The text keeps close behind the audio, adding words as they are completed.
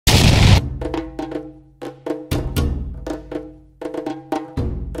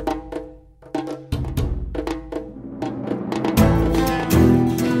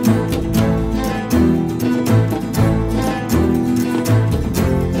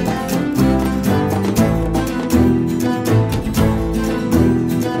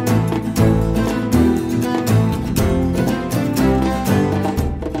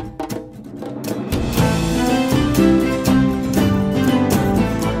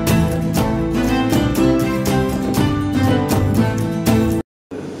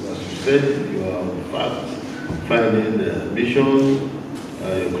said you are in fact finding the mission.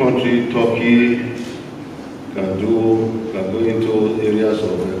 Your country, Turkey, can go into areas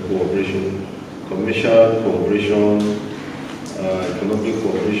of cooperation, commercial cooperation, economic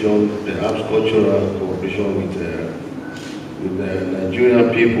cooperation, perhaps cultural cooperation with the Nigerian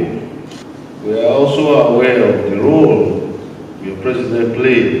people. We are also aware of the role your president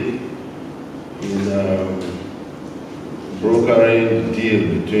played in brokering the deal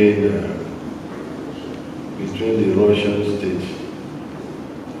between the Russian state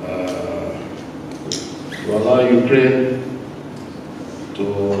to allow Ukraine to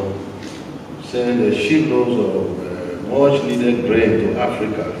send a shiploads of much needed grain to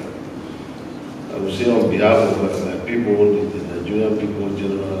Africa. I would say on behalf of my people, the Nigerian people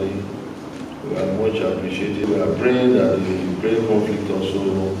generally, we are much appreciated. We are praying that the Ukraine conflict also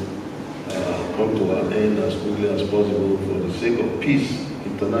come to an end as quickly as possible for the sake of peace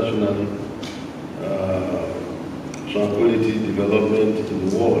internationally, tranquility, development in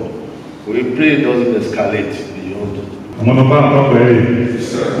the world. We pray it doesn't escalate beyond. Yes,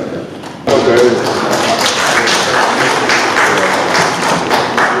 sir.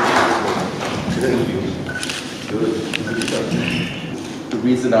 The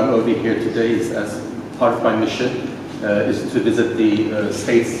reason I'm over here today is as part of my mission is to visit the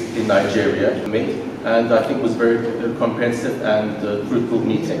states in Nigeria, and I think it was a very comprehensive and fruitful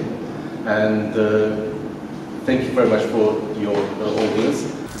meeting. And thank you very much for your audience.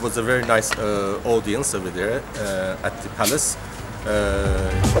 It was a very nice audience over there at the palace.